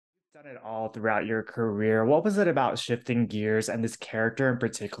Done it all throughout your career. What was it about shifting gears and this character in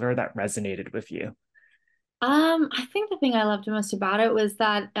particular that resonated with you? I think the thing I loved most about it was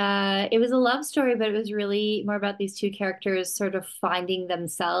that it was a love story, but it was really more about these two characters sort of finding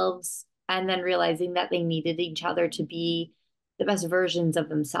themselves and then realizing that they needed each other to be the best versions of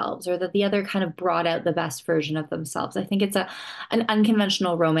themselves, or that the other kind of brought out the best version of themselves. I think it's a an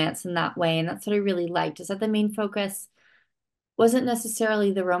unconventional romance in that way, and that's what I really liked, is that the main focus wasn't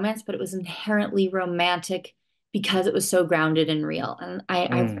necessarily the romance, but it was inherently romantic because it was so grounded and real. And I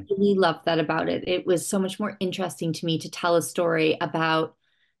Mm. really loved that about it. It was so much more interesting to me to tell a story about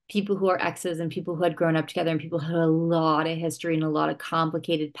people who are exes and people who had grown up together and people who had a lot of history and a lot of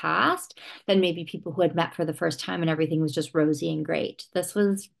complicated past than maybe people who had met for the first time and everything was just rosy and great. This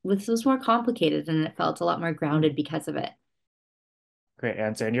was more complicated and it felt a lot more grounded because of it. Great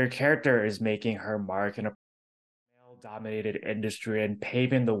answer. And your character is making her mark in a male-dominated industry and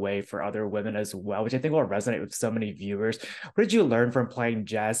paving the way for other women as well, which I think will resonate with so many viewers. What did you learn from playing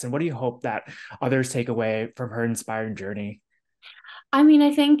Jess, and what do you hope that others take away from her inspiring journey? I mean,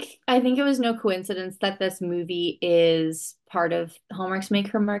 I think it was no coincidence that this movie is part of Hallmark's Make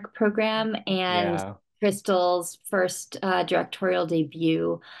Her Mark program and Yeah. Crystal's first directorial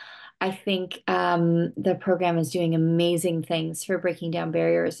debut. I think the program is doing amazing things for breaking down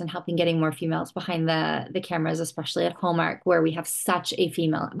barriers and helping getting more females behind the cameras, especially at Hallmark, where we have such a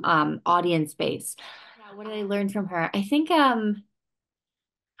female audience base. Yeah, what did I learn from her? I think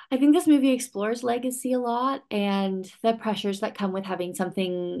this movie explores legacy a lot and the pressures that come with having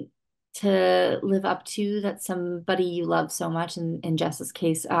something to live up to that somebody you love so much. In Jess's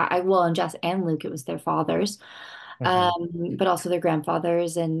case, in Jess and Luke, it was their fathers, Mhm. but also their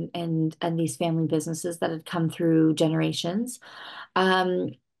grandfathers and these family businesses that had come through generations. Um,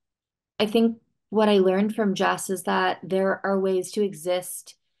 I think what I learned from Jess is that there are ways to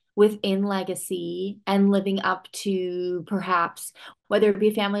exist within legacy and living up to perhaps whether it be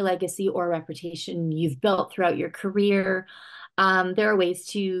a family legacy or a reputation you've built throughout your career. There are ways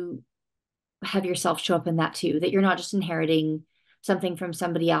to have yourself show up in that too, that you're not just inheriting something from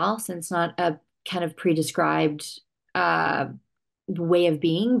somebody else and it's not a kind of pre-described uh, way of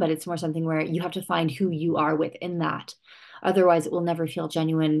being, but it's more something where you have to find who you are within that. Otherwise, it will never feel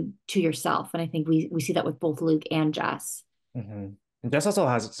genuine to yourself. And I think we see that with both Luke and Jess. Mhm. And Jess also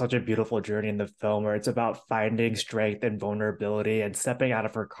has such a beautiful journey in the film where it's about finding strength and vulnerability and stepping out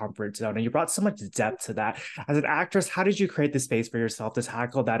of her comfort zone. And you brought so much depth to that. As an actress, how did you create the space for yourself to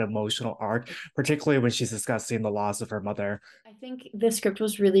tackle that emotional arc, particularly when she's discussing the loss of her mother? I think the script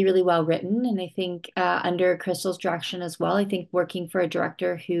was really, really well written. And I think under Crystal's direction as well, I think working for a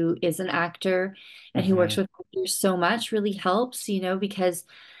director who is an actor and who works Hmm. with actors so much really helps, because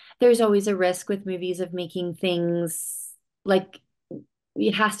there's always a risk with movies of making things like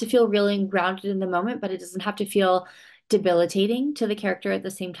it has to feel really grounded in the moment, but it doesn't have to feel debilitating to the character at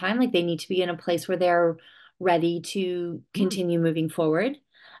the same time. Like they need to be in a place where they're ready to continue moving forward.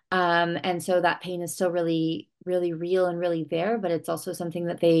 And so that pain is still really, really real and really there, but it's also something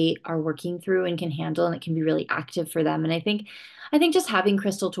that they are working through and can handle, and it can be really active for them. And I think just having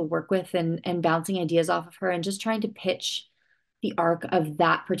Crystal to work with and bouncing ideas off of her and just trying to pitch the arc of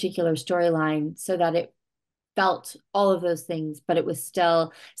that particular storyline so that it felt all of those things, but it was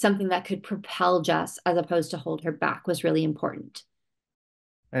still something that could propel Jess as opposed to hold her back was really important.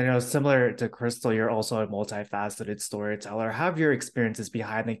 And similar to Crystal, you're also a multifaceted storyteller. How have your experiences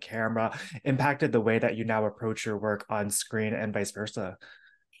behind the camera impacted the way that you now approach your work on screen and vice versa?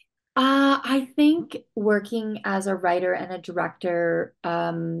 I think working as a writer and a director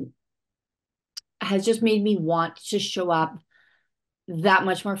has just made me want to show up that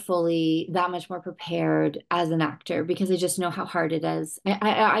much more fully, that much more prepared as an actor because I just know how hard it is.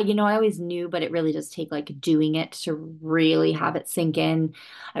 I always knew, but it really does take like doing it to really have it sink in.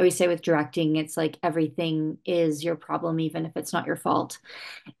 I always say with directing, it's like everything is your problem, even if it's not your fault.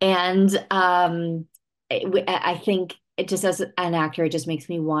 And I think it just as an actor, it just makes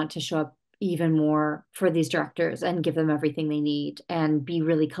me want to show up even more for these directors and give them everything they need and be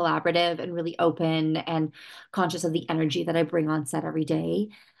really collaborative and really open and conscious of the energy that I bring on set every day.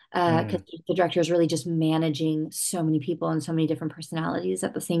 Because Mm. the director is really just managing so many people and so many different personalities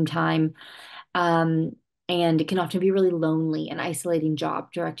at the same time. Um, and it can often be a really lonely and isolating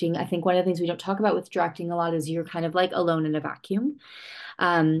job directing. I think one of the things we don't talk about with directing a lot is you're kind of like alone in a vacuum. You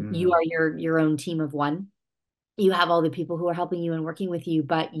Mm. are your own team of one. You have all the people who are helping you and working with you,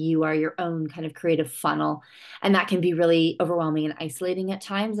 but you are your own kind of creative funnel. And that can be really overwhelming and isolating at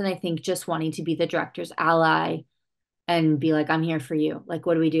times. And I think just wanting to be the director's ally and be like, I'm here for you. Like,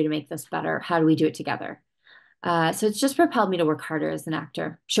 what do we do to make this better? How do we do it together? So it's just propelled me to work harder as an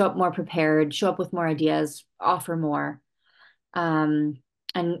actor, show up more prepared, show up with more ideas, offer more, um,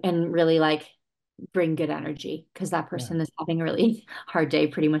 and really like bring good energy because that Yeah. person is having a really hard day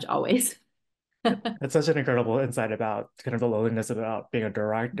pretty much always. That's such an incredible insight about kind of the loneliness about being a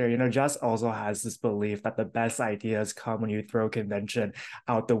director. Jess also has this belief that the best ideas come when you throw convention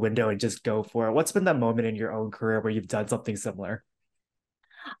out the window and just go for it. What's been that moment in your own career where you've done something similar?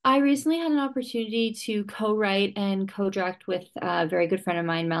 I recently had an opportunity to co-write and co-direct with a very good friend of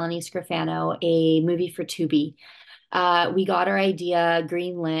mine, Melanie Scrofano, a movie for Tubi. We got our idea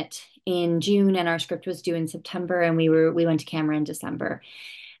greenlit in June, and our script was due in September, and we went to camera in December.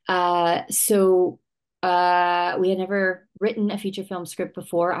 We had never written a feature film script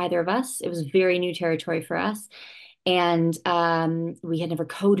before, either of us. It was very new territory for us. And we had never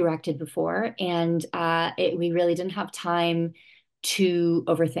co-directed before. And we really didn't have time to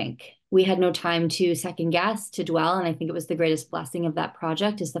overthink. We had no time to second guess, to dwell. And I think it was the greatest blessing of that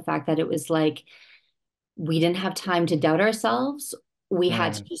project is the fact that it was like we didn't have time to doubt ourselves. We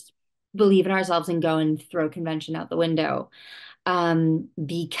had to Mm, just believe in ourselves and go and throw convention out the window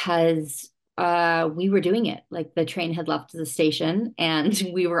because we were doing it. Like the train had left the station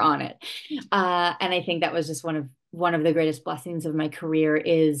and we were on it. And I think that was just one of the greatest blessings of my career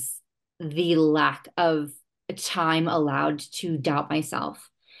is the lack of time allowed to doubt myself.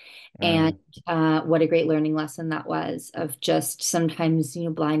 And mm. what a great learning lesson that was of just sometimes,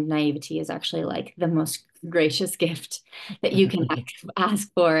 blind naivety is actually like the most gracious gift that you can ask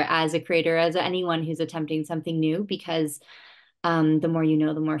for as a creator, as anyone who's attempting something new, because the more you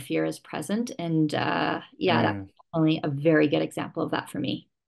know, the more fear is present. And yeah, that's Mm. only a very good example of that for me.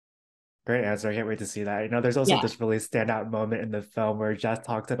 Great answer. I can't wait to see that. There's also Yeah. this really standout moment in the film where Jess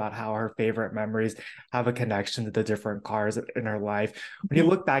talks about how her favorite memories have a connection to the different cars in her life. When you Mhm.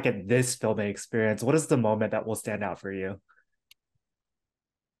 look back at this filming experience, what is the moment that will stand out for you?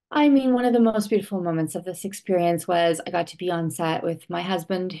 I mean, one of the most beautiful moments of this experience was I got to be on set with my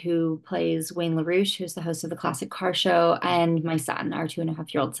husband, who plays Wayne LaRouche, who's the host of the Classic Car Show, and my son, our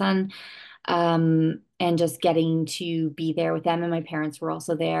 2.5-year-old son. And just getting to be there with them, and my parents were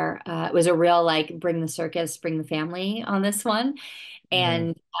also there. It was a real like bring the circus, bring the family on this one.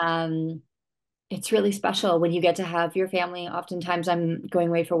 Mm. And it's really special when you get to have your family. Oftentimes, I'm going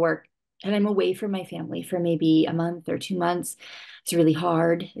away for work and I'm away from my family for maybe a month or 2 months. It's really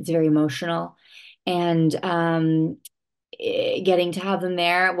hard, it's very emotional. And getting to have them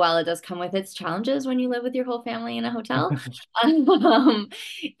there, while it does come with its challenges when you live with your whole family in a hotel, um,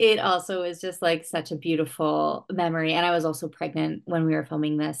 it also is just like such a beautiful memory. And I was also pregnant when we were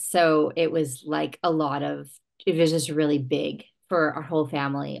filming this. So it was like it was just really big for our whole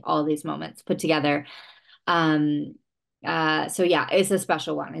family, all these moments put together. Um, so yeah, it's a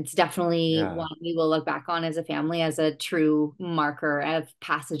special one. It's definitely Yeah. one we will look back on as a family as a true marker of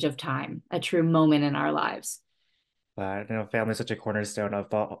passage of time, a true moment in our lives. But family is such a cornerstone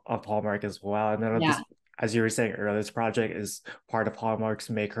of Hallmark as well. And then Yeah. this, as you were saying earlier, this project is part of Hallmark's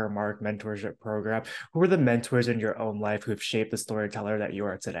Make Her Mark mentorship program. Who were the mentors in your own life who've shaped the storyteller that you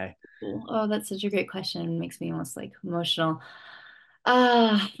are today? Oh, that's such a great question. It makes me almost like emotional.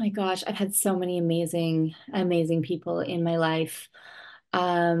 Ah, my gosh, I've had so many amazing, amazing people in my life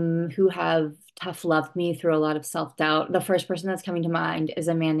who have tough loved me through a lot of self-doubt. The first person that's coming to mind is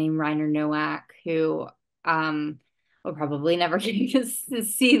a man named Reiner Nowak, who um will probably never get to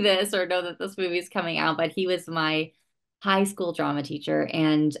see this or know that this movie is coming out, but he was my high school drama teacher,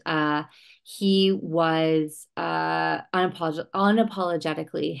 and he was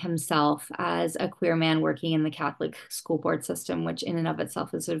unapologetically himself as a queer man working in the Catholic school board system, which in and of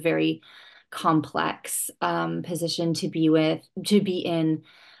itself is a very complex position to be in.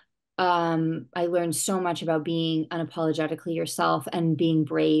 I learned so much about being unapologetically yourself and being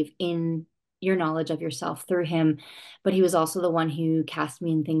brave in your knowledge of yourself through him. But he was also the one who cast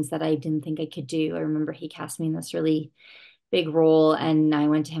me in things that I didn't think I could do. I remember he cast me in this really big role, and I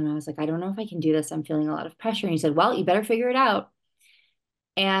went to him and I was like, I don't know if I can do this. I'm feeling a lot of pressure. And he said, well, you better figure it out.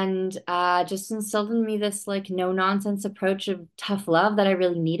 And just instilled in me this like no nonsense approach of tough love that I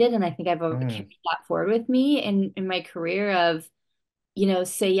really needed. And I think I've Mm. carried that forward with me in my career of,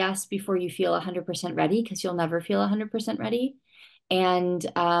 say yes before you feel 100% ready, because you'll never feel 100% ready. And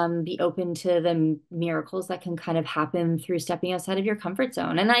be open to the miracles that can kind of happen through stepping outside of your comfort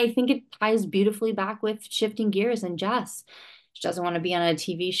zone. And I think it ties beautifully back with shifting gears and Jess. She doesn't want to be on a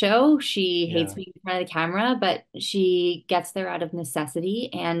TV show. She hates Yeah. being in front of the camera, but she gets there out of necessity.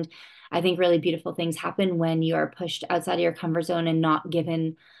 And I think really beautiful things happen when you are pushed outside of your comfort zone and not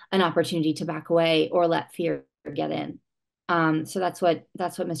given an opportunity to back away or let fear get in. So that's what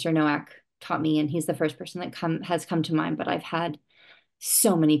Mr. Nowak taught me, and he's the first person that has come to mind. But I've had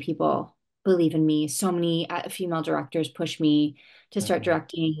so many people believe in me, so many female directors push me to start Mhm.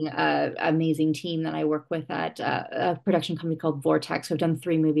 directing. Amazing team that I work with at a production company called Vortex, who I've done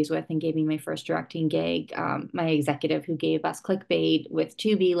 3 movies with and gave me my first directing gig. My executive who gave us Clickbait with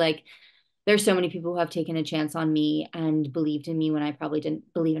Tubi, like there's so many people who have taken a chance on me and believed in me when I probably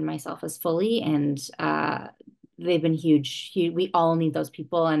didn't believe in myself as fully. And they've been huge, huge. We all need those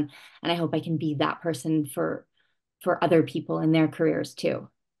people, and I hope I can be that person for other people in their careers too.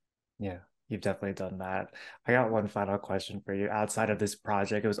 Yeah, you've definitely done that. I got one final question for you. Outside of this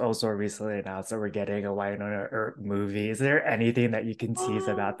project, it was also recently announced that we're getting a Wynonna Earp movie. Is there anything that you can tease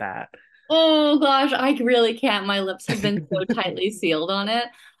about that? Oh gosh, I really can't. My lips have been so tightly sealed on it.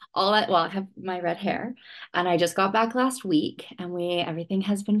 All that, well, I have my red hair, and I just got back last week, and we everything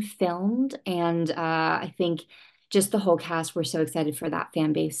has been filmed, and I think just the whole cast, we're so excited for that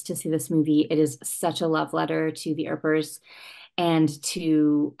fan base to see this movie. It is such a love letter to the Earpers and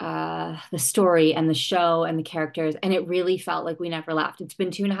to the story and the show and the characters. And it really felt like we never left. It's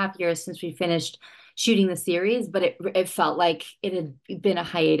been 2.5 years since we finished shooting the series, but it felt like it had been a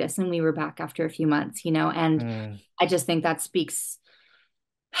hiatus and we were back after a few months, you know. And Mm, I just think that speaks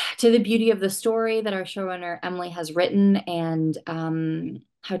to the beauty of the story that our showrunner Emily has written, and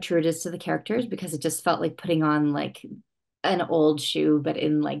how true it is to the characters, because it just felt like putting on like an old shoe, but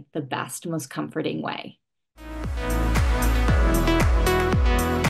in like the best, most comforting way.